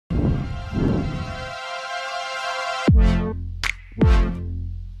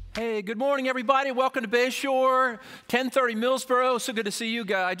Hey, good morning, everybody. Welcome to Bayshore, 1030 Millsboro. So good to see you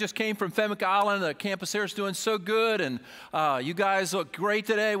guys. I just came from Fenwick Island. The campus here is doing so good, and you guys look great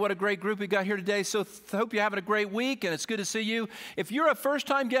today. What a great group we got here today. So hope you're having a great week, and it's good to see you. If you're a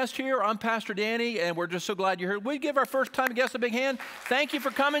first-time guest here, I'm Pastor Danny, and we're just so glad you're here. Will you give our first-time guest a big hand? Thank you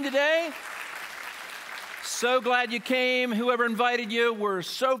for coming today. So glad you came. Whoever invited you, we're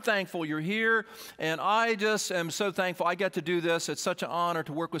so thankful you're here. And I just am so thankful I get to do this. It's such an honor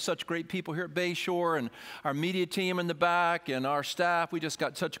to work with such great people here at Bayshore and our media team in the back and our staff. We just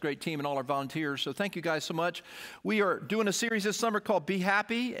got such a great team and all our volunteers. So thank you guys so much. We are doing a series this summer called Be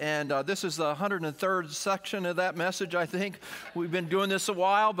Happy. And this is the 103rd section of that message, I think. We've been doing this a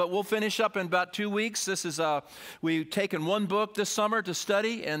while, but we'll finish up in about 2 weeks. This is, we've taken one book this summer to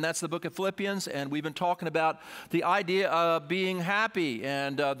study, and that's the book of Philippians. And we've been talking about the idea of being happy.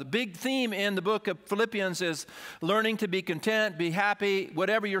 And the big theme in the book of Philippians is learning to be content, be happy,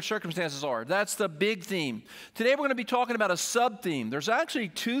 whatever your circumstances are. That's the big theme. Today we're going to be talking about a sub-theme. There's actually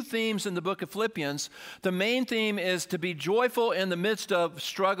two themes in the book of Philippians. The main theme is to be joyful in the midst of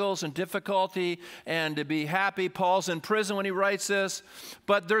struggles and difficulty and to be happy. Paul's in prison when he writes this.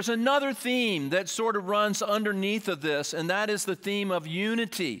 But there's another theme that sort of runs underneath of this, and that is the theme of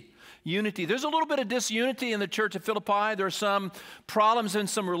unity. Unity. There's a little bit of disunity in the church of Philippi. There's some problems in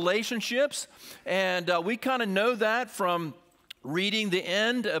some relationships, and we kind of know that from reading the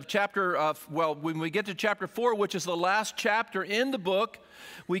end of when we get to chapter 4, which is the last chapter in the book,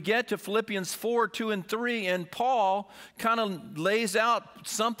 we get to Philippians 4, 2, and 3, and Paul kind of lays out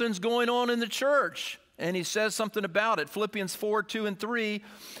something's going on in the church, and he says something about it. Philippians 4, 2, and 3,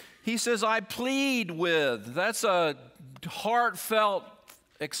 he says, I plead with. That's a heartfelt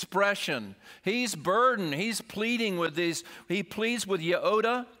expression. He's burdened. He's pleading with these. He pleads with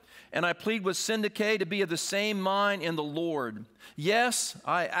Euodia, and I plead with Syntyche to be of the same mind in the Lord. Yes,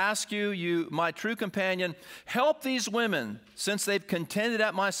 I ask you, my true companion, help these women, since they've contended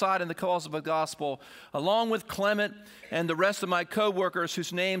at my side in the cause of the gospel, along with Clement and the rest of my co-workers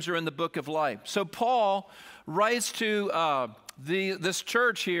whose names are in the book of life. So Paul writes to this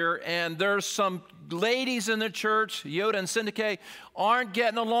church here, and there's some ladies in the church, Euodia and Syntyche, aren't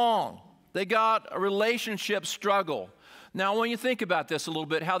getting along. They got a relationship struggle. Now, when you think about this a little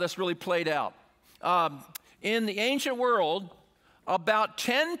bit, how this really played out. In the ancient world, about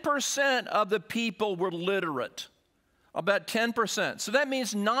 10% of the people were literate. About 10%. So that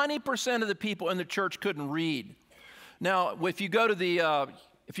means 90% of the people in the church couldn't read. Now, if you go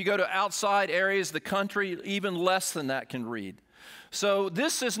to outside areas of the country, even less than that can read. So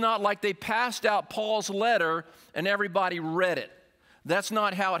this is not like they passed out Paul's letter and everybody read it. That's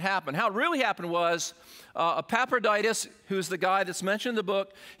not how it happened. How it really happened was Epaphroditus, who's the guy that's mentioned in the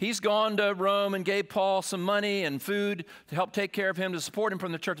book, he's gone to Rome and gave Paul some money and food to help take care of him, to support him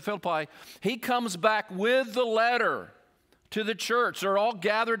from the church of Philippi. He comes back with the letter to the church. They're all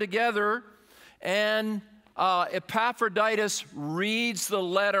gathered together, and Epaphroditus reads the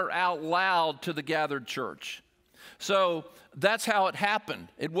letter out loud to the gathered church. So that's how it happened.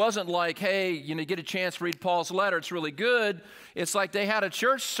 It wasn't like, hey, you get a chance to read Paul's letter, it's really good. It's like they had a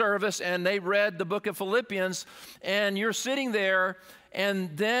church service and they read the book of Philippians, and you're sitting there,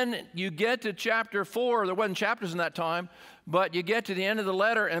 and then you get to chapter 4. There wasn't chapters in that time, but you get to the end of the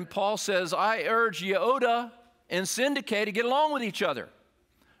letter, and Paul says, I urge Euodia and Syntyche to get along with each other.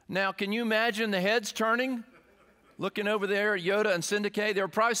 Now, can you imagine the heads turning? Looking over there, Euodia and Syntyche, they were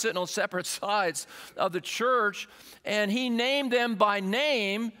probably sitting on separate sides of the church, and he named them by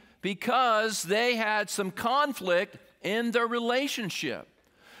name because they had some conflict in their relationship.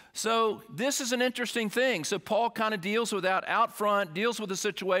 So this is an interesting thing. So Paul kind of deals with that out front, deals with the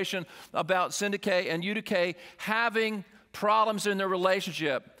situation about Syntyche and Euodia having problems in their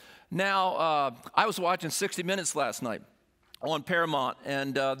relationship. Now, I was watching 60 Minutes last night on Paramount,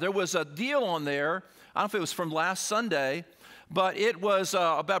 and there was a deal on there. I don't know if it was from last Sunday, but it was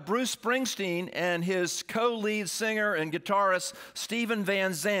about Bruce Springsteen and his co-lead singer and guitarist, Steven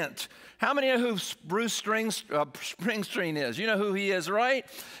Van Zandt. How many know who Bruce Springsteen is? You know who he is, right?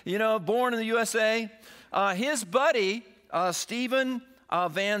 Born in the USA. His buddy, Steven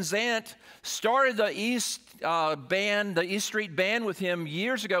Van Zandt, started the East Street Band with him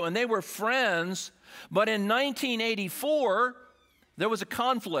years ago, and they were friends. But in 1984, there was a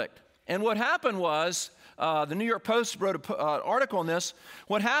conflict. And what happened was, the New York Post wrote an article on this.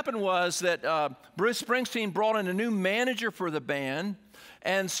 What happened was that Bruce Springsteen brought in a new manager for the band,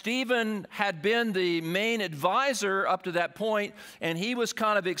 and Steven had been the main advisor up to that point, and he was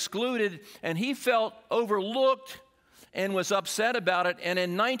kind of excluded, and he felt overlooked and was upset about it. And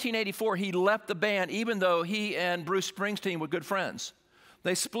in 1984, he left the band, even though he and Bruce Springsteen were good friends.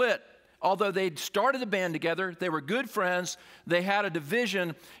 They split. Although they'd started the band together, they were good friends, they had a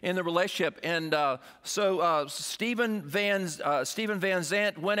division in the relationship. And so Stephen Van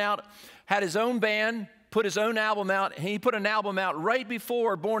Zandt went out, had his own band, put his own album out. He put an album out right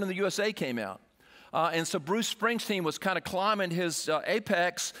before Born in the USA came out. And so Bruce Springsteen was kind of climbing his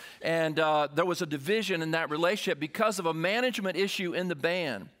apex, and there was a division in that relationship because of a management issue in the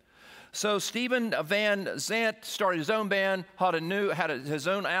band. So Stephen Van Zandt started his own band, had his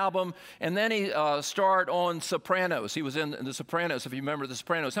own album, and then he starred on Sopranos. He was in The Sopranos, if you remember The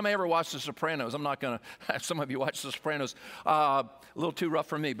Sopranos. How many ever watched The Sopranos? I'm not going to have some of you watch The Sopranos. A little too rough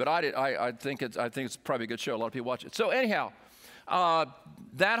for me, but I think it's probably a good show. A lot of people watch it. So anyhow,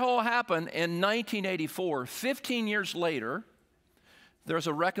 that all happened in 1984. 15 years later, there's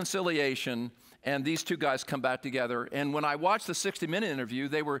a reconciliation, and these two guys come back together. And when I watched the 60-minute interview,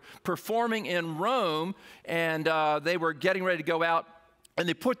 they were performing in Rome, and they were getting ready to go out, and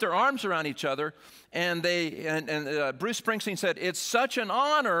they put their arms around each other, and Bruce Springsteen said, "It's such an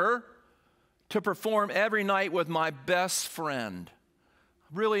honor to perform every night with my best friend."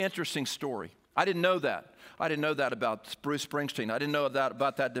 Really interesting story. I didn't know that. I didn't know that about Bruce Springsteen. I didn't know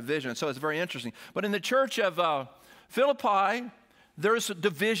about that division, so it's very interesting. But in the church of Philippi, there's a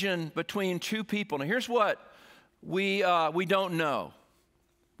division between two people. Now, here's what we don't know.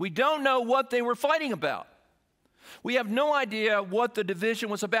 We don't know what they were fighting about. We have no idea what the division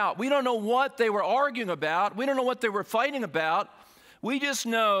was about. We don't know what they were arguing about. We don't know what they were fighting about. We just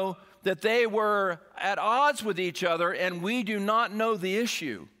know that they were at odds with each other, and we do not know the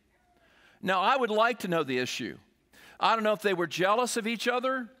issue. Now, I would like to know the issue. I don't know if they were jealous of each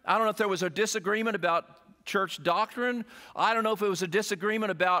other. I don't know if there was a disagreement about church doctrine. I don't know if it was a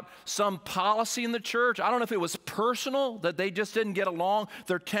disagreement about some policy in the church. I don't know if it was personal, that they just didn't get along.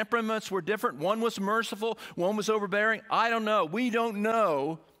 Their temperaments were different. One was merciful, one was overbearing. I don't know. We don't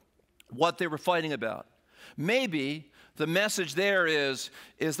know what they were fighting about. Maybe the message there is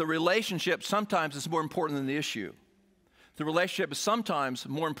the relationship sometimes is more important than the issue. The relationship is sometimes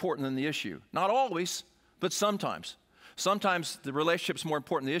more important than the issue. Not always, but sometimes. Sometimes the relationship's more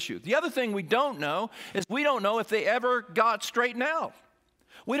important than the issue. The other thing we don't know is we don't know if they ever got straightened out.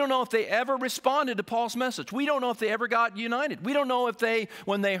 We don't know if they ever responded to Paul's message. We don't know if they ever got united. We don't know if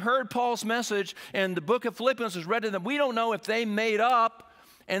when they heard Paul's message and the book of Philippians was read to them, we don't know if they made up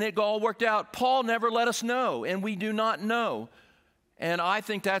and it all worked out. Paul never let us know, and we do not know. And I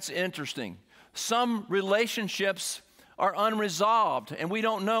think that's interesting. Some relationships are unresolved, and we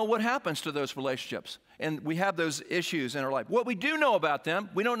don't know what happens to those relationships. And we have those issues in our life. What we do know about them,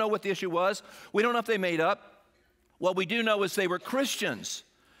 we don't know what the issue was. We don't know if they made up. What we do know is they were Christians.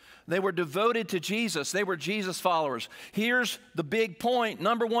 They were devoted to Jesus. They were Jesus followers. Here's the big point,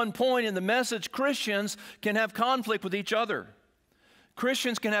 number one point in the message: Christians can have conflict with each other.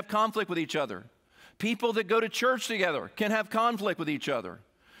 Christians can have conflict with each other. People that go to church together can have conflict with each other.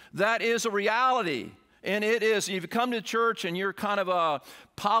 That is a reality. And it is, if you come to church and you're kind of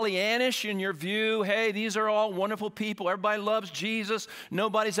Pollyannish in your view, hey, these are all wonderful people, everybody loves Jesus,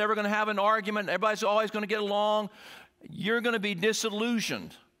 nobody's ever going to have an argument, everybody's always going to get along, you're going to be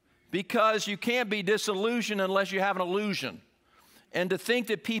disillusioned, because you can't be disillusioned unless you have an illusion. And to think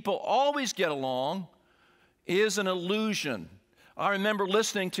that people always get along is an illusion. I remember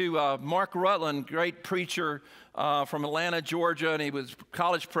listening to Mark Rutland, great preacher from Atlanta, Georgia, and he was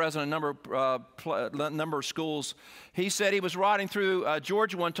college president of a number of schools. He said he was riding through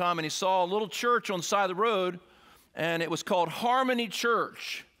Georgia one time, and he saw a little church on the side of the road, and it was called Harmony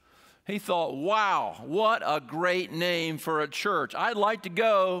Church. He thought, wow, what a great name for a church. I'd like to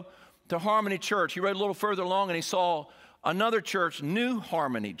go to Harmony Church. He rode a little further along, and he saw another church, New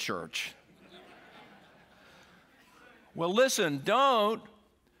Harmony Church. Well, listen, don't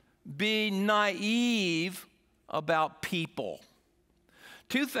be naive about people.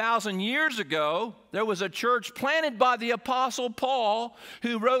 2,000 years ago, there was a church planted by the Apostle Paul,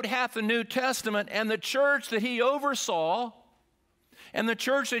 who wrote half the New Testament, and the church that he oversaw, and the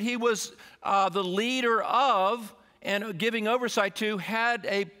church that he was the leader of and giving oversight to, had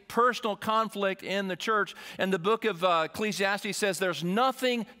a personal conflict in the church. And the book of Ecclesiastes says there's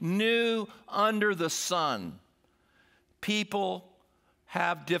nothing new under the sun. People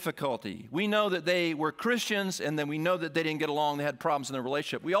have difficulty. We know that they were Christians, and then we know that they didn't get along. They had problems in their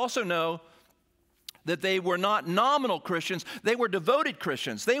relationship. We also know that they were not nominal Christians. They were devoted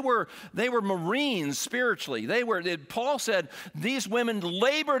Christians. They were Marines spiritually. Paul said, these women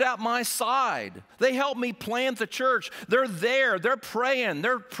labored at my side. They helped me plant the church. They're there. They're praying.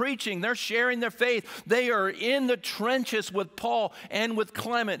 They're preaching. They're sharing their faith. They are in the trenches with Paul and with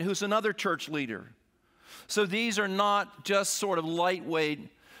Clement, who's another church leader. So these are not just sort of lightweight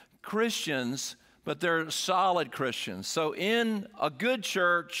Christians, but they're solid Christians. So in a good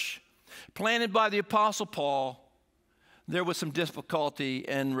church planted by the Apostle Paul, there was some difficulty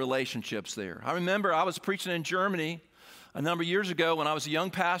in relationships there. I remember I was preaching in Germany a number of years ago when I was a young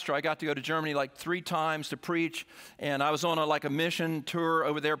pastor. I got to go to Germany like 3 times to preach, and I was on a mission tour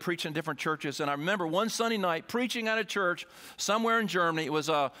over there preaching in different churches. And I remember one Sunday night preaching at a church somewhere in Germany. It was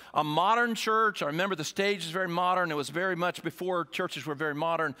a modern church. I remember the stage was very modern. It was very much before churches were very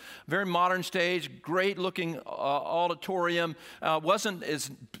modern stage, great looking auditorium. Wasn't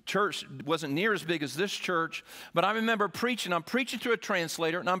near as big as this church, but I remember preaching. I'm preaching to a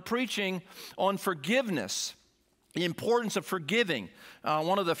translator, and I'm preaching on forgiveness. The importance of forgiving.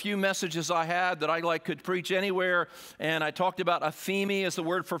 One of the few messages I had that I could preach anywhere, and I talked about aphemi as the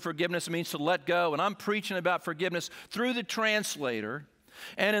word for forgiveness. It means to let go, and I'm preaching about forgiveness through the translator.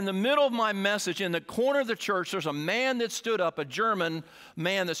 And in the middle of my message, in the corner of the church, there's a man that stood up, a German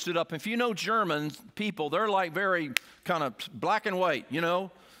man that stood up. If you know German people, they're like very kind of black and white, you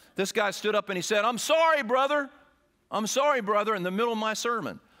know. This guy stood up and he said, "I'm sorry, brother. I'm sorry, brother," in the middle of my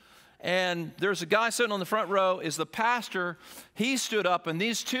sermon. And there's a guy sitting on the front row, is the pastor. He stood up, and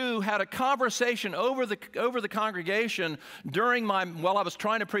these two had a conversation over the congregation while I was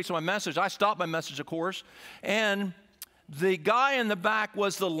trying to preach my message. I stopped my message, of course, and the guy in the back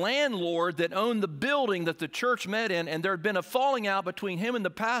was the landlord that owned the building that the church met in, and there had been a falling out between him and the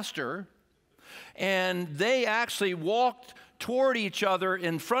pastor, and they actually walked toward each other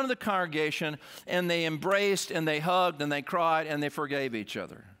in front of the congregation, and they embraced, and they hugged, and they cried, and they forgave each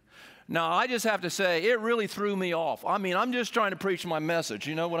other. Now, I just have to say, it really threw me off. I mean, I'm just trying to preach my message.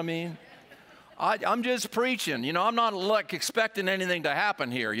 You know what I mean? I'm just preaching. You know, I'm not expecting anything to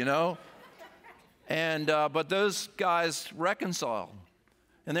happen here, you know? And but those guys reconciled.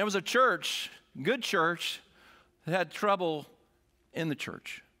 And there was a church, good church, that had trouble in the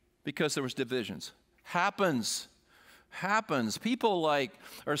church because there was divisions. Happens. People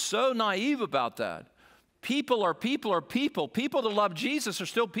are so naive about that. People are people. People that love Jesus are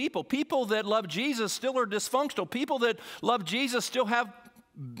still people. People that love Jesus still are dysfunctional. People that love Jesus still have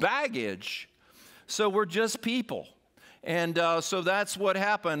baggage. So we're just people. And so that's what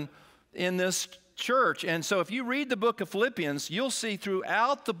happened in this church. And so if you read the book of Philippians, you'll see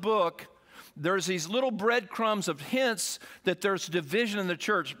throughout the book, there's these little breadcrumbs of hints that there's division in the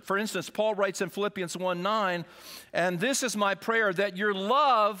church. For instance, Paul writes in Philippians 1:9, "And this is my prayer, that your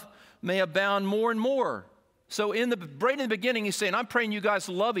love may abound more and more." So right in the beginning, he's saying, I'm praying you guys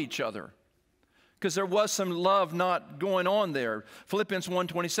love each other, because there was some love not going on there. Philippians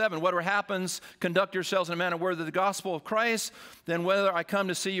 1:27, "Whatever happens, conduct yourselves in a manner worthy of the gospel of Christ. Then whether I come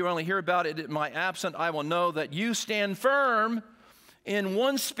to see you or only hear about it in my absence, I will know that you stand firm in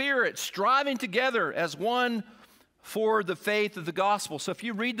one spirit, striving together as one for the faith of the gospel." So if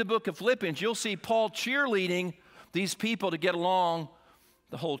you read the book of Philippians, you'll see Paul cheerleading these people to get along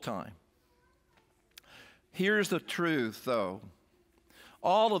the whole time. Here's the truth, though.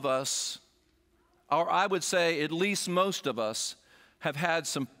 All of us, or I would say at least most of us, have had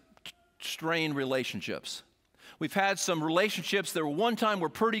some strained relationships. We've had some relationships that one time were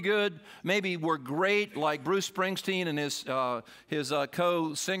pretty good, maybe were great, like Bruce Springsteen and his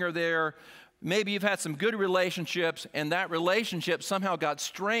co-singer there. Maybe you've had some good relationships, and that relationship somehow got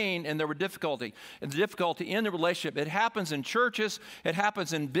strained, and there were difficulty. And the difficulty in the relationship, it happens in churches, it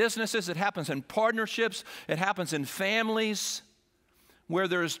happens in businesses, it happens in partnerships, it happens in families, where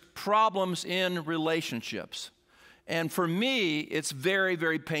there's problems in relationships. And for me, it's very,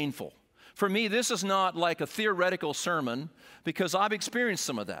 very painful. For me, this is not like a theoretical sermon, because I've experienced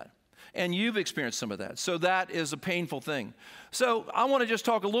some of that. And you've experienced some of that. So that is a painful thing. So I want to just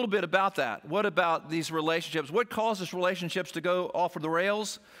talk a little bit about that. What about these relationships? What causes relationships to go off of the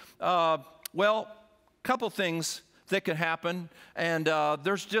rails? Well, a couple things that could happen. And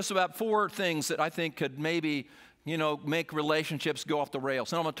there's just about 4 things that I think could maybe, make relationships go off the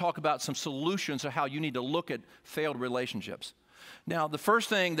rails. And I'm going to talk about some solutions of how you need to look at failed relationships. Now, the first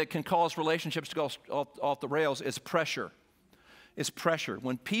thing that can cause relationships to go off the rails is pressure. Is pressure.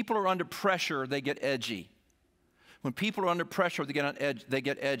 When people are under pressure, they get edgy. When people are under pressure, they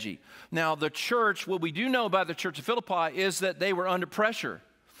get edgy. Now, the church, what we do know about the church of Philippi is that they were under pressure.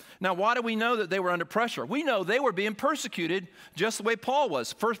 Now, why do we know that they were under pressure? We know they were being persecuted just the way Paul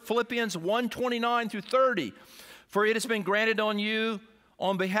was. First Philippians 1:29 through 30. "For it has been granted on you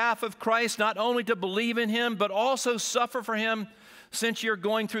on behalf of Christ not only to believe in him, but also suffer for him, since you're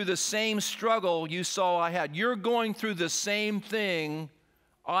going through the same struggle you saw I had." You're going through the same thing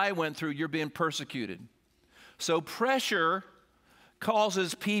I went through. You're being persecuted. So pressure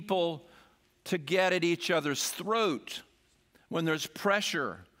causes people to get at each other's throat when there's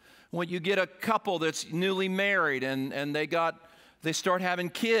pressure. When you get a couple that's newly married and they start having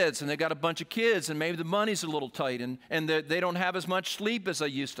kids and they got a bunch of kids and maybe the money's a little tight and they don't have as much sleep as they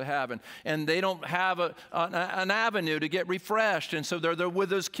used to have and they don't have an avenue to get refreshed, and so they're with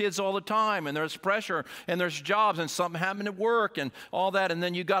those kids all the time, and there's pressure and there's jobs and something happened at work and all that, and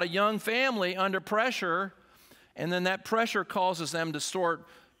then you got a young family under pressure, and then that pressure causes them to start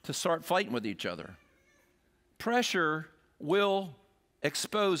fighting with each other. Pressure will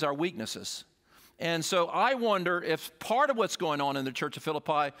expose our weaknesses. And so I wonder if part of what's going on in the church of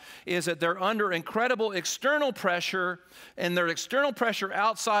Philippi is that they're under incredible external pressure, and their external pressure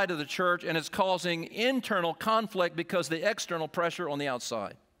outside of the church, and it's causing internal conflict because of the external pressure on the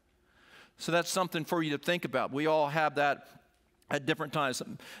outside. So that's something for you to think about. We all have that at different times.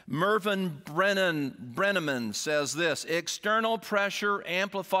 Mervyn Brenneman says this: external pressure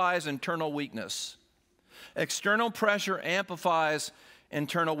amplifies internal weakness. External pressure amplifies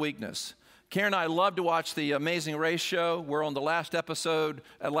internal weakness. Karen and I love to watch the Amazing Race show. We're on the last episode,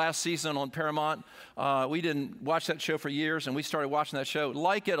 last season on Paramount. We didn't watch that show for years, and we started watching that show.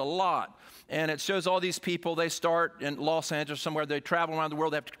 Like it a lot. And it shows all these people, they start in Los Angeles somewhere, they travel around the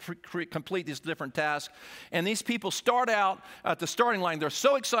world, they have to complete these different tasks. And these people start out at the starting line. They're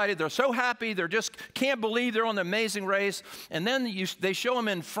so excited, they're so happy, they just can't believe they're on the Amazing Race. And then they show them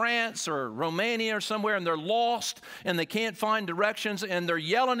in France or Romania or somewhere, and they're lost, and they can't find directions, and they're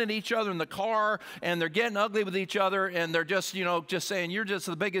yelling at each other in the car, and they're getting ugly with each other, and they're just saying, you're just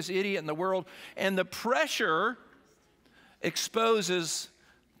the biggest idiot in the world. And the pressure exposes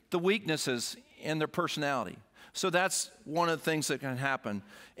the weaknesses in their personality. So that's one of the things that can happen.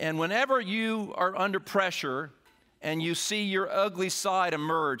 And whenever you are under pressure and you see your ugly side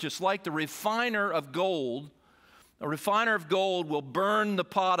emerge, it's like the refiner of gold. A refiner of gold will burn the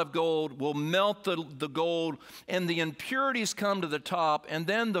pot of gold, will melt the gold, and the impurities come to the top, and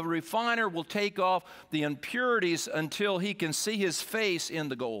then the refiner will take off the impurities until he can see his face in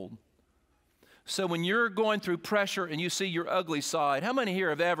the gold. So when you're going through pressure and you see your ugly side, how many here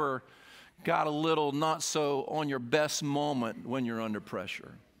have ever got a little not so on your best moment when you're under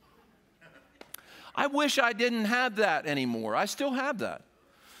pressure? I wish I didn't have that anymore. I still have that.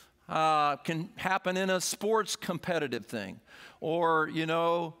 Can happen in a sports competitive thing, or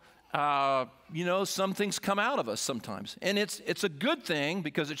some things come out of us sometimes, and it's a good thing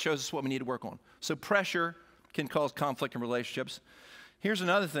because it shows us what we need to work on. So pressure can cause conflict in relationships. Here's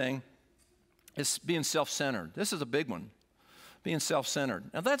another thing. It's being self-centered. This is a big one, being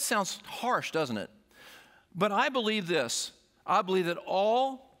self-centered. Now that sounds harsh, doesn't it? But I believe this. I believe that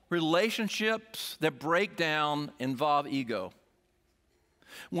all relationships that break down involve ego.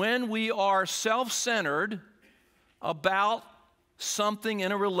 When we are self-centered about something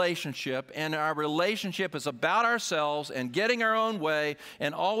in a relationship, and our relationship is about ourselves and getting our own way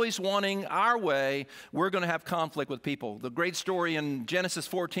and always wanting our way, we're going to have conflict with people. The great story in Genesis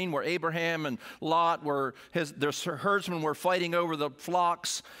 14 where Abraham and Lot their herdsmen were fighting over the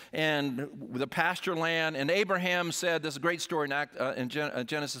flocks and the pasture land, and Abraham said, this is a great story in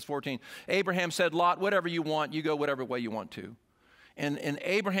Genesis 14, Abraham said, Lot, whatever you want, you go whatever way you want to. And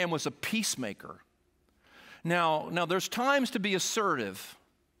Abraham was a peacemaker. Now, there's times to be assertive.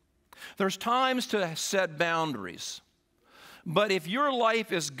 There's times to set boundaries. But if your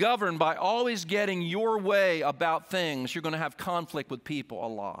life is governed by always getting your way about things, you're going to have conflict with people a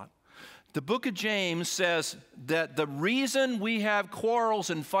lot. The book of James says that the reason we have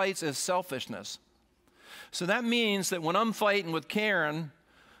quarrels and fights is selfishness. So that means that when I'm fighting with Karen,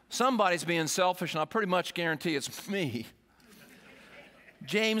 somebody's being selfish, and I pretty much guarantee it's me.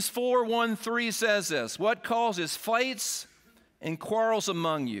 James 4:1-3 says this: what causes fights and quarrels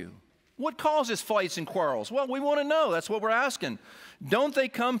among you? What causes fights and quarrels? Well, we want to know. That's what we're asking. Don't they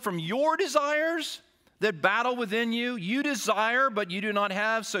come from your desires that battle within you? You desire, but you do not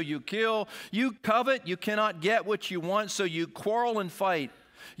have, so you kill. You covet, you cannot get what you want, so you quarrel and fight.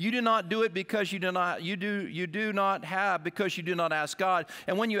 You do not do it because you do not have because you do not ask God.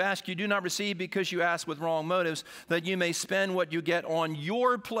 And when you ask, you do not receive because you ask with wrong motives, that you may spend what you get on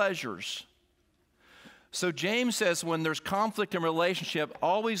your pleasures. So James says when there's conflict in relationship,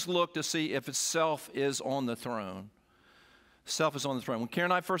 always look to see if self is on the throne. Self is on the throne. When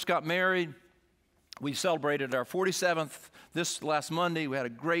Karen and I first got married, we celebrated our 47th this last Monday. We had a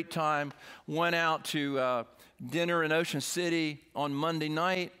great time. Went out to dinner in Ocean City on Monday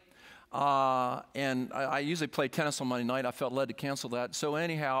night. And I usually play tennis on Monday night. I felt led to cancel that. So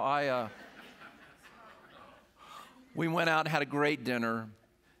anyhow, we went out and had a great dinner.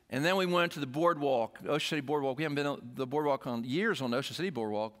 And then we went to the boardwalk, Ocean City Boardwalk. We haven't been on the boardwalk on years on the Ocean City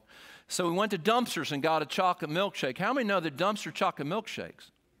Boardwalk. So we went to Dumpsters and got a chocolate milkshake. How many know that Dumpster chocolate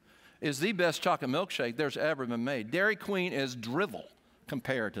milkshakes is the best chocolate milkshake there's ever been made? Dairy Queen is drivel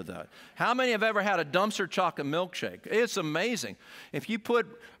compared to that. How many have ever had a Dumpster chocolate milkshake? It's amazing. If you put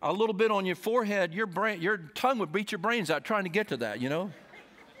a little bit on your forehead, your tongue would beat your brains out trying to get to that, you know?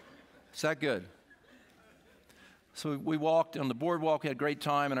 It's that good. So we walked on the boardwalk, we had a great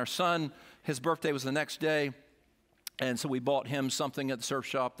time, and our son, his birthday was the next day. And so we bought him something at the surf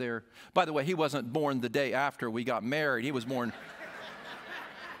shop there. By the way, he wasn't born the day after we got married. He was born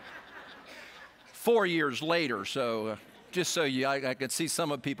 4 years later. So just so I could see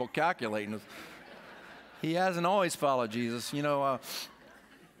some of people calculating. He hasn't always followed Jesus, you know.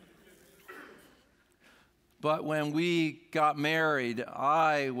 But when we got married,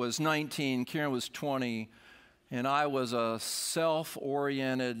 I was 19, Karen was 20, and I was a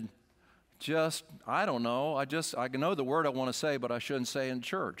self-oriented, I don't know. I know the word I want to say, but I shouldn't say in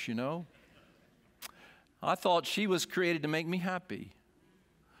church, you know. I thought she was created to make me happy.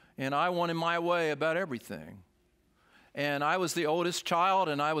 And I wanted my way about everything. And I was the oldest child,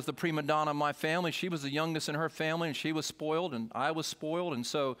 and I was the prima donna of my family. She was the youngest in her family, and she was spoiled, and I was spoiled. And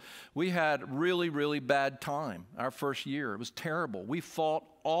so we had really, really bad time our first year. It was terrible. We fought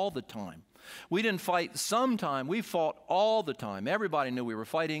all the time. We didn't fight sometime. We fought all the time. Everybody knew we were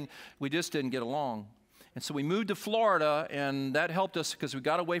fighting. We just didn't get along. And so we moved to Florida, and that helped us because we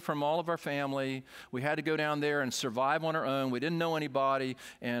got away from all of our family. We had to go down there and survive on our own. We didn't know anybody,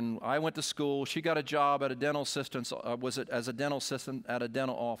 and I went to school. She got a job at a dental assistant, as a dental assistant at a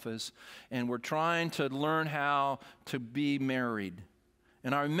dental office, and we're trying to learn how to be married.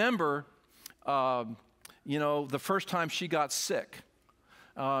 And I remember, the first time she got sick.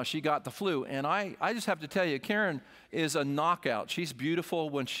 She got the flu. And I just have to tell you, Karen is a knockout. She's beautiful.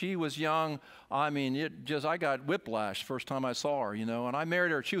 When she was young, I got whiplash first time I saw her, you know, and I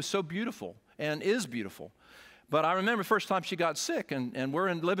married her. She was so beautiful and is beautiful. But I remember the first time she got sick, and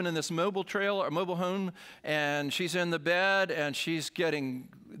we're living in this mobile home, and she's in the bed, and she's getting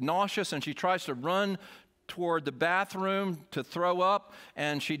nauseous, and she tries to run toward the bathroom to throw up,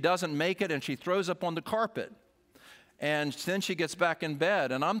 and she doesn't make it, and she throws up on the carpet. And then she gets back in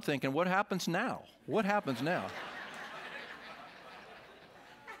bed, and I'm thinking, what happens now? What happens now?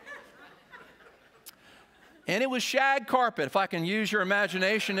 And it was shag carpet, if I can use your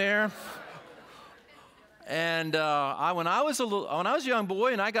imagination there. And when I was a young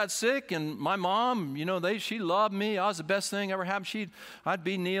boy and I got sick, and my mom, you know, she loved me. I was the best thing ever happened. I'd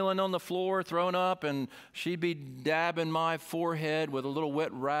be kneeling on the floor, throwing up, and she'd be dabbing my forehead with a little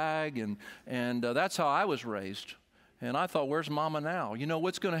wet rag, and that's how I was raised. And I thought, where's Mama now? You know,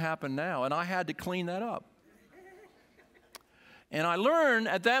 what's going to happen now? And I had to clean that up. And I learned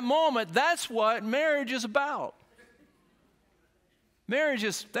at that moment, that's what marriage is about. Marriage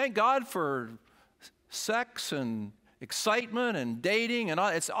is, thank God for sex and excitement and dating, and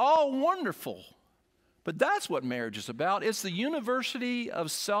it's all wonderful. But that's what marriage is about. It's the university of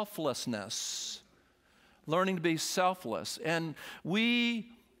selflessness, learning to be selfless. And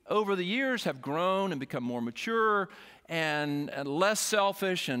we, over the years, have grown and become more mature and less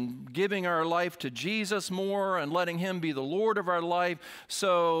selfish, and giving our life to Jesus more and letting Him be the Lord of our life.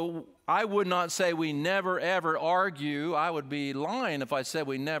 So I would not say we never, ever argue. I would be lying if I said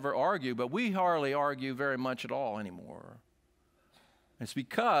we never argue, but we hardly argue very much at all anymore. It's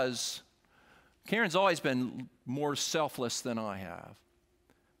because Karen's always been more selfless than I have,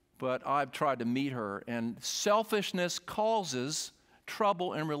 but I've tried to meet her, and selfishness causes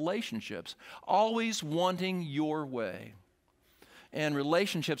trouble in relationships, always wanting your way. And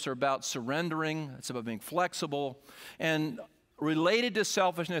relationships are about surrendering. It's about being flexible. And related to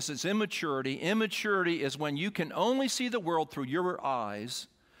selfishness is immaturity. Immaturity is when you can only see the world through your eyes.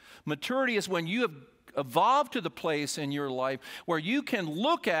 Maturity is when you have evolved to the place in your life where you can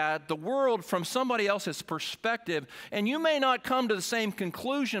look at the world from somebody else's perspective, and you may not come to the same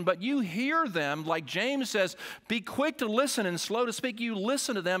conclusion, but you hear them. Like James says, be quick to listen and slow to speak. You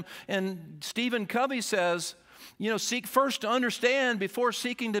listen to them. And Stephen Covey says, you know, seek first to understand before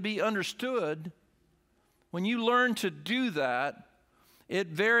seeking to be understood. When you learn to do that, it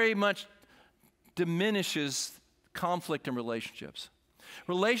very much diminishes conflict in relationships.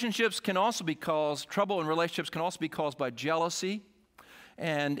 Relationships can also be caused, trouble in relationships can also be caused by jealousy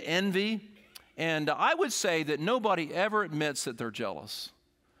and envy. And I would say that nobody ever admits that they're jealous.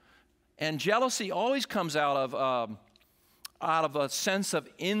 And jealousy always comes out of a sense of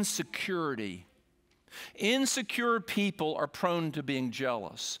insecurity. Insecure people are prone to being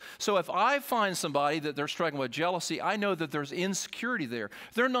jealous. So if I find somebody that they're struggling with jealousy, I know that there's insecurity there.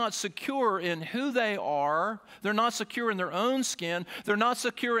 They're not secure in who they are. They're not secure in their own skin. They're not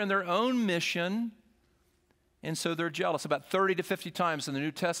secure in their own mission. And so they're jealous. About 30 to 50 times in the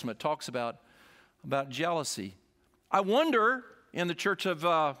New Testament talks about jealousy. I wonder, in the church of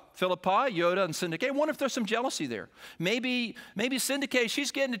Philippi, Yoda and Syntyche, I wonder if there's some jealousy there. Maybe Syntyche,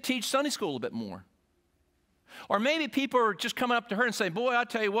 she's getting to teach Sunday school a bit more. Or maybe people are just coming up to her and saying, boy, I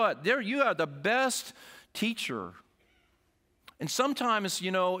tell you what, you are the best teacher. And sometimes,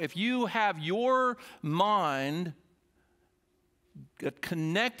 if you have your mind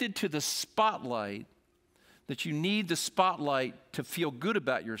connected to the spotlight, that you need the spotlight to feel good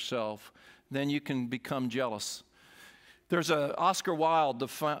about yourself, then you can become jealous. There's Oscar Wilde,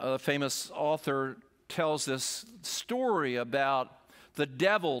 the famous author, tells this story about the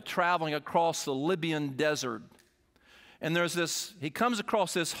devil traveling across the Libyan desert. And he comes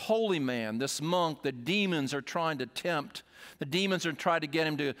across this holy man, this monk that demons are trying to tempt. The demons are trying to get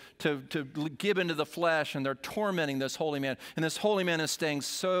him to give into the flesh, and they're tormenting this holy man. And this holy man is staying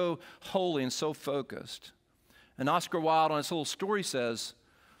so holy and so focused. And Oscar Wilde, on his little story, says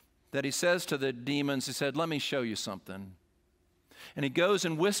that he says to the demons, he said, let me show you something. And he goes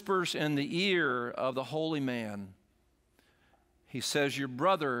and whispers in the ear of the holy man. He says, your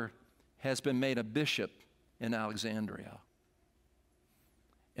brother has been made a bishop in Alexandria.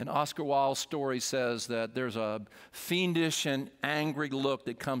 And Oscar Wilde's story says that there's a fiendish and angry look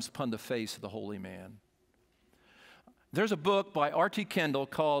that comes upon the face of the holy man. There's a book by R.T. Kendall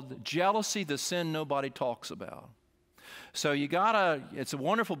called Jealousy, the Sin Nobody Talks About. So it's a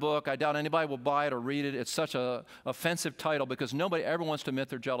wonderful book. I doubt anybody will buy it or read it. It's such an offensive title because nobody ever wants to admit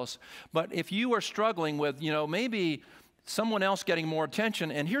they're jealous. But if you are struggling with, maybe someone else getting more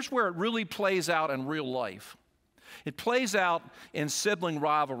attention, and here's where it really plays out in real life. It plays out in sibling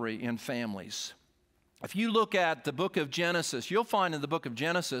rivalry in families. If you look at the book of Genesis, you'll find in the book of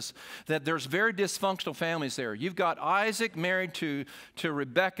Genesis that there's very dysfunctional families there. You've got Isaac married to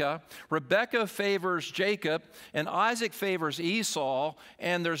Rebekah. Rebekah favors Jacob, and Isaac favors Esau.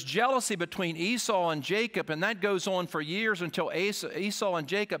 And there's jealousy between Esau and Jacob, and that goes on for years until Esau and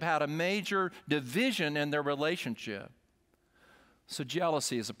Jacob had a major division in their relationship. So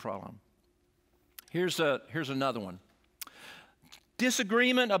jealousy is a problem. Here's another one.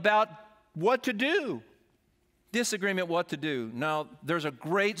 Disagreement about what to do. Disagreement what to do. Now, there's a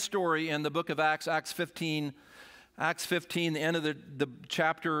great story in the book of Acts, Acts 15, the end of the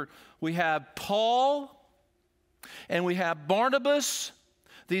chapter. We have Paul and we have Barnabas,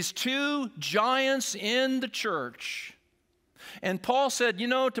 these two giants in the church. And Paul said,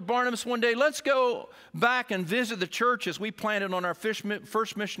 to Barnabas one day, let's go back and visit the churches we planted on our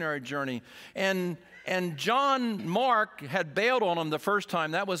first missionary journey. And John Mark had bailed on him the first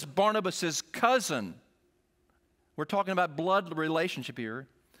time. That was Barnabas' cousin. We're talking about blood relationship here.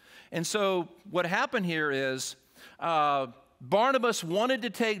 And so what happened here is Barnabas wanted to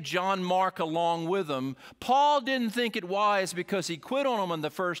take John Mark along with him. Paul didn't think it wise because he quit on him the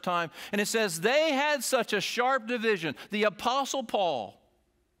first time. And it says they had such a sharp division. The Apostle Paul,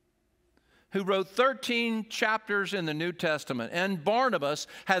 who wrote 13 chapters in the New Testament, and Barnabas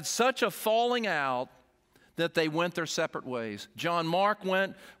had such a falling out that they went their separate ways. John Mark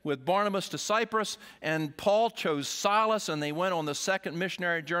went with Barnabas to Cyprus, and Paul chose Silas, and they went on the second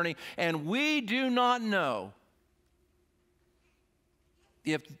missionary journey. And we do not know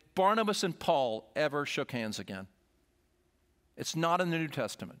if Barnabas and Paul ever shook hands again. It's not in the New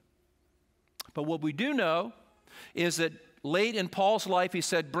Testament. But what we do know is that late in Paul's life, he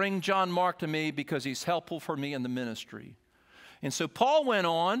said, bring John Mark to me because he's helpful for me in the ministry. And so Paul went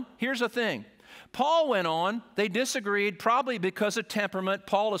on. Here's the thing. Paul went on. They disagreed, probably because of temperament.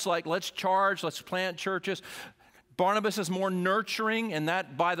 Paul is like, let's charge, let's plant churches. Barnabas is more nurturing, and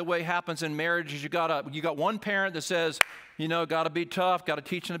that, by the way, happens in marriages. You got one parent that says, got to be tough, got to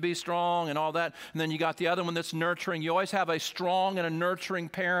teach them to be strong and all that. And then you got the other one that's nurturing. You always have a strong and a nurturing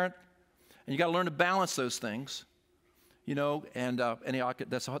parent, and you got to learn to balance those things.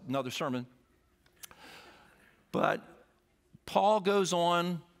 That's another sermon. But Paul goes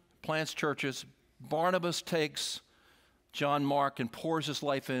on, plants churches. Barnabas takes John Mark and pours his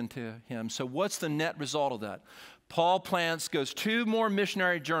life into him. So what's the net result of that? Paul plants, goes 2 more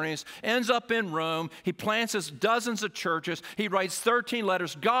missionary journeys, ends up in Rome. He plants dozens of churches. He writes 13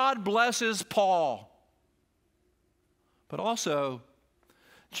 letters. God blesses Paul. But also,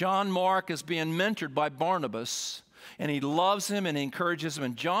 John Mark is being mentored by Barnabas and he loves him and he encourages him.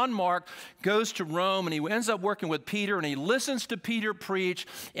 And John Mark goes to Rome and he ends up working with Peter and he listens to Peter preach.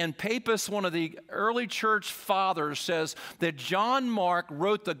 And Papias, one of the early church fathers, says that John Mark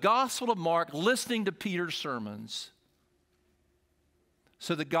wrote the Gospel of Mark listening to Peter's sermons.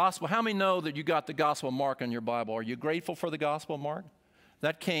 So the Gospel, how many know that you got the Gospel of Mark in your Bible? Are you grateful for the Gospel of Mark?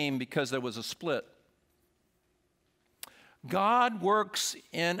 That came because there was a split. God works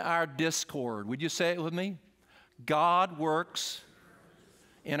in our discord. Would you say it with me? God works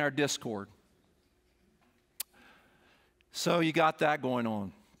in our discord. So you got that going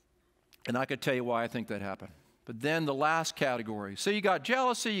on. And I could tell you why I think that happened. But then the last category. So you got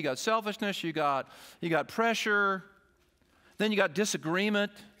jealousy, you got selfishness, you got pressure, then you got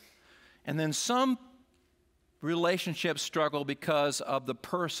disagreement, and then some relationships struggle because of the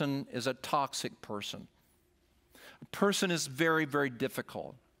person is a toxic person. A person is very, very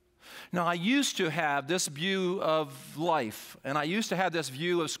difficult. Now, I used to have this view of life, and I used to have this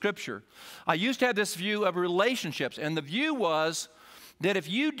view of Scripture. I used to have this view of relationships, and the view was that if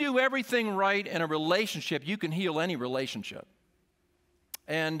you do everything right in a relationship, you can heal any relationship.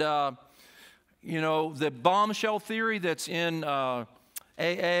 And, the bombshell theory that's in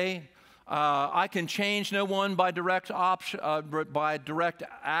AA, I can change no one by direct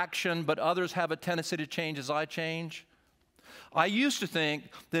action, but others have a tendency to change as I change. I used to think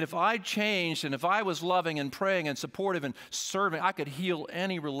that if I changed and if I was loving and praying and supportive and serving, I could heal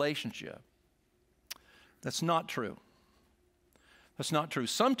any relationship. That's not true. That's not true.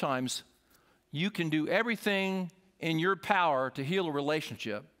 Sometimes you can do everything in your power to heal a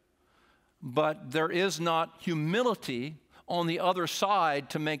relationship, but there is not humility on the other side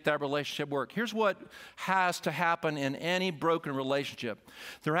to make that relationship work. Here's what has to happen in any broken relationship.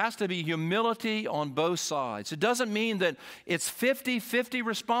 There has to be humility on both sides. It doesn't mean that it's 50-50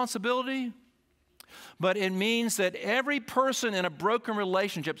 responsibility, but it means that every person in a broken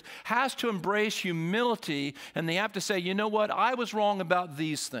relationship has to embrace humility, and they have to say, you know what, I was wrong about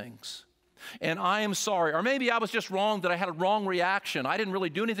these things, and I am sorry. Or maybe I was just wrong that I had a wrong reaction. I didn't really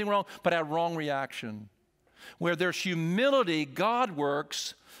do anything wrong, but I had a wrong reaction. Where there's humility, God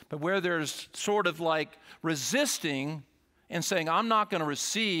works, but where there's sort of like resisting and saying, I'm not going to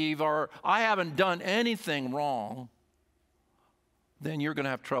receive, or I haven't done anything wrong, then you're going to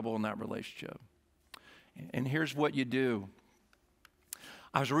have trouble in that relationship. And here's what you do.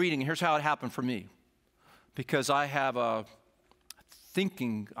 I was reading, here's how it happened for me. Because I have I've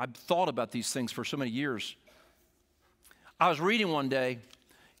thought about these things for so many years. I was reading one day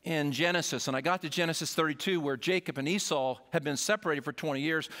in Genesis, and I got to Genesis 32 where Jacob and Esau had been separated for 20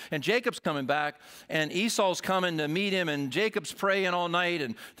 years, and Jacob's coming back, and Esau's coming to meet him, and Jacob's praying all night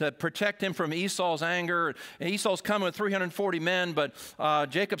and to protect him from Esau's anger, and Esau's coming with 340 men, but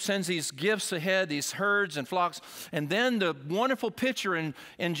Jacob sends these gifts ahead, these herds and flocks, and then the wonderful picture in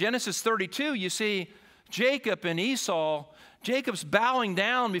Genesis 32, you see Jacob and Esau. Jacob's bowing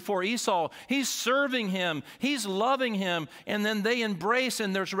down before Esau. He's serving him. He's loving him. And then they embrace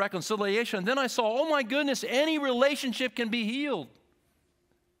and there's reconciliation. And then I saw, oh my goodness, any relationship can be healed,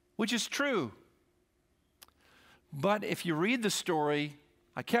 which is true. But if you read the story,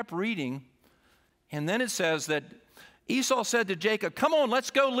 I kept reading, and then it says that Esau said to Jacob, come on,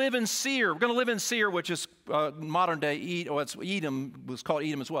 let's go live in Seir. We're going to live in Seir, which is modern day Edom, was called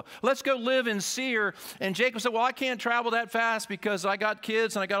Edom as well. Let's go live in Seir. And Jacob said, well, I can't travel that fast because I got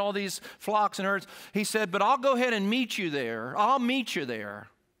kids and I got all these flocks and herds. He said, but I'll go ahead and meet you there. I'll meet you there.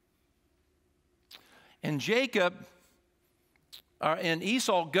 And and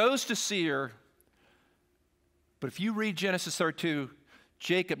Esau goes to Seir. But if you read Genesis 32,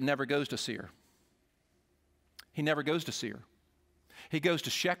 Jacob never goes to Seir. He never goes to Seir. He goes to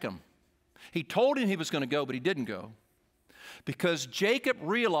Shechem. He told him he was going to go, but he didn't go. Because Jacob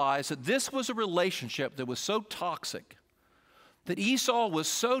realized that this was a relationship that was so toxic, that Esau was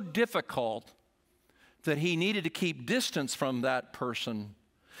so difficult, that he needed to keep distance from that person.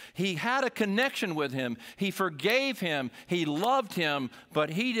 He had a connection with him. He forgave him. He loved him,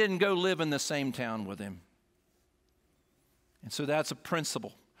 but he didn't go live in the same town with him. And so that's a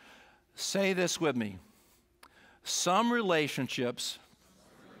principle. Say this with me. Some relationships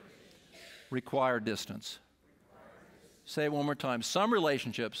require distance. Say it one more time. Some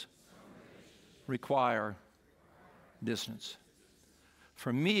relationships require distance.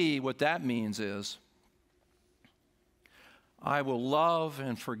 For me, what that means is I will love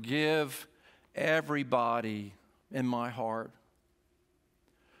and forgive everybody in my heart.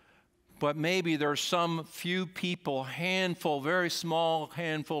 But maybe there's some few people, very small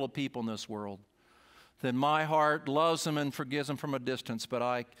handful of people in this world that my heart loves them and forgives them from a distance, but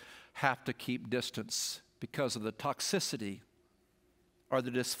I have to keep distance because of the toxicity or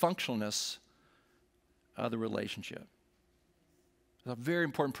the dysfunctionalness of the relationship. It's a very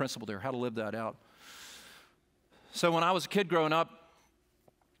important principle there, how to live that out. So when I was a kid growing up,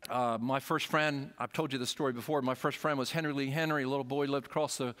 my first friend, I've told you this story before, my first friend was Henry Lee Henry, a little boy lived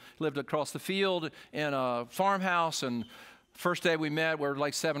across the field in a farmhouse, and first day we met, we were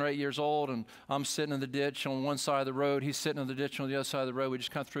like 7 or 8 years old, and I'm sitting in the ditch on one side of the road. He's sitting in the ditch on the other side of the road. We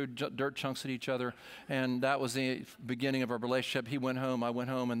just kind of threw dirt chunks at each other, and that was the beginning of our relationship. He went home, I went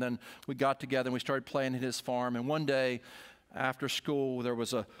home, and then we got together, and we started playing at his farm. And one day after school, there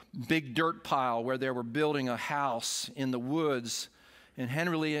was a big dirt pile where they were building a house in the woods, and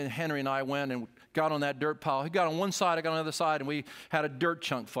Henry and I went and got on that dirt pile. He got on one side, I got on the other side, and we had a dirt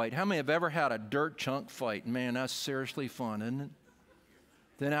chunk fight. How many have ever had a dirt chunk fight? Man, that's seriously fun, isn't it?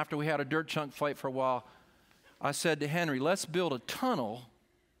 Then after we had a dirt chunk fight for a while, I said to Henry, let's build a tunnel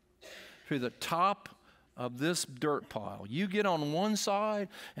through the top of this dirt pile. You get on one side,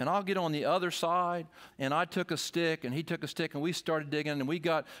 and I'll get on the other side. And I took a stick, and he took a stick, and we started digging, and we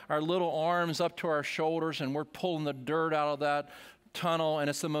got our little arms up to our shoulders, and we're pulling the dirt out of that tunnel, and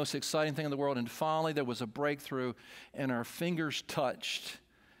it's the most exciting thing in the world. And finally there was a breakthrough, and our fingers touched,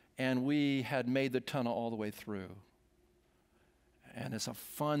 and we had made the tunnel all the way through. And it's a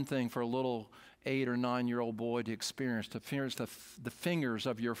fun thing for a little 8 or 9-year-old boy to experience the fingers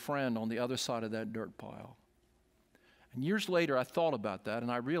of your friend on the other side of that dirt pile. And years later I thought about that, and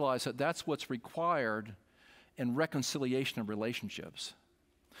I realized that that's what's required in reconciliation of relationships.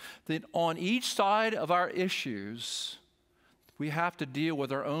 That on each side of our issues, we have to deal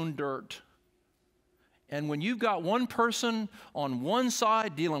with our own dirt. And when you've got one person on one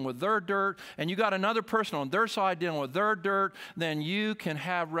side dealing with their dirt, and you got another person on their side dealing with their dirt, then you can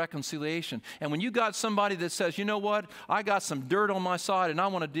have reconciliation. And when you got somebody that says, you know what, I got some dirt on my side and I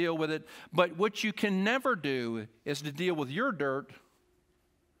want to deal with it, but what you can never do is to deal with your dirt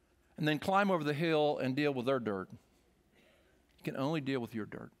and then climb over the hill and deal with their dirt. You can only deal with your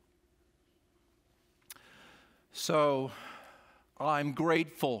dirt. So I'm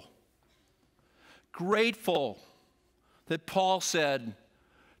grateful that Paul said,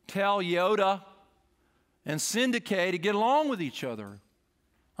 tell Yoda and Syndicae to get along with each other.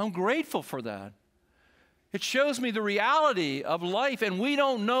 I'm grateful for that. It shows me the reality of life, and we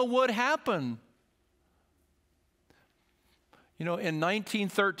don't know what happened. You know, in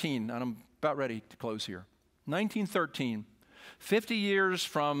 1913, and I'm about ready to close here, 1913, 50 years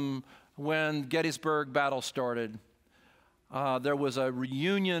from when Gettysburg battle started, there was a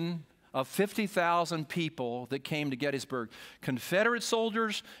reunion of 50,000 people that came to Gettysburg. Confederate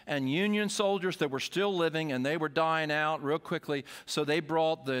soldiers and Union soldiers that were still living, and they were dying out real quickly. So they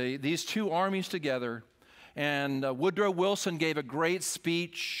brought these two armies together. And Woodrow Wilson gave a great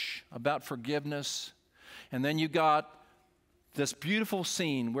speech about forgiveness. And then you got this beautiful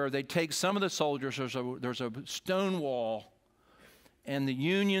scene where they take some of the soldiers. There's a stone wall, and the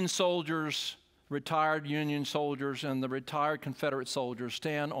Union soldiers, retired Union soldiers and the retired Confederate soldiers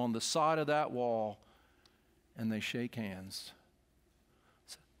stand on the side of that wall and they shake hands.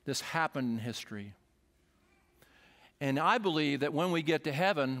 This happened in history. And I believe that when we get to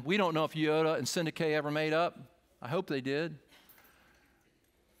heaven, we don't know if Yoda and Syndicae ever made up. I hope they did.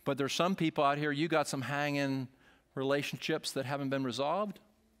 But there's some people out here, you got some hanging relationships that haven't been resolved.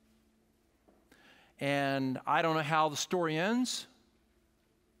 And I don't know how the story ends.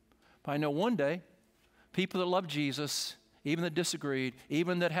 But I know one day, people that love Jesus, even that disagreed,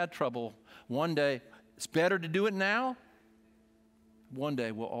 even that had trouble, one day, it's better to do it now. One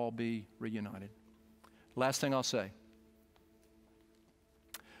day we'll all be reunited. Last thing I'll say.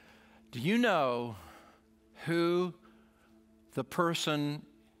 Do you know who the person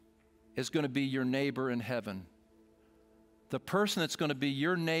is going to be your neighbor in heaven? The person that's going to be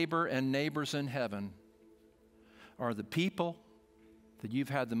your neighbor and neighbors in heaven are the people that you've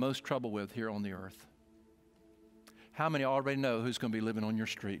had the most trouble with here on the earth. How many already know who's going to be living on your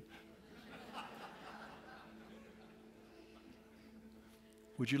street?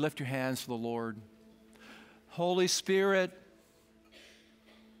 Would you lift your hands to the Lord? Holy Spirit,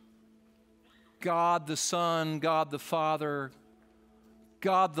 God the Son, God the Father,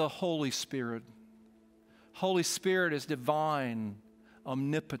 God the Holy Spirit. Holy Spirit is divine,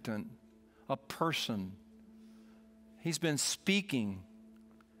 omnipotent, a person. He's been speaking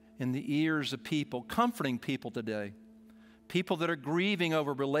in the ears of people, comforting people today. People that are grieving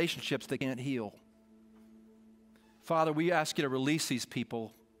over relationships they can't heal. Father, we ask you to release these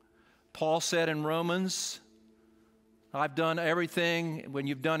people. Paul said in Romans, I've done everything, when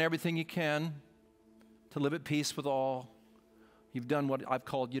you've done everything you can to live at peace with all, you've done what I've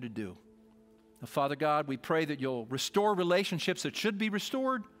called you to do. Now, Father God, we pray that you'll restore relationships that should be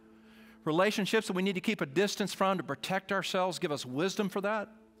restored, relationships that we need to keep a distance from to protect ourselves. Give us wisdom for that.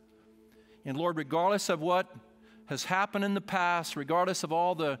 And Lord, regardless of what has happened in the past, regardless of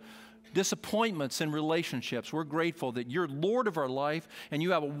all the disappointments in relationships, we're grateful that you're Lord of our life and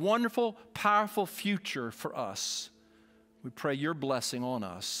you have a wonderful, powerful future for us. We pray your blessing on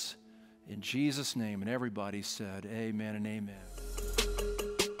us. In Jesus' name, and everybody said amen and amen.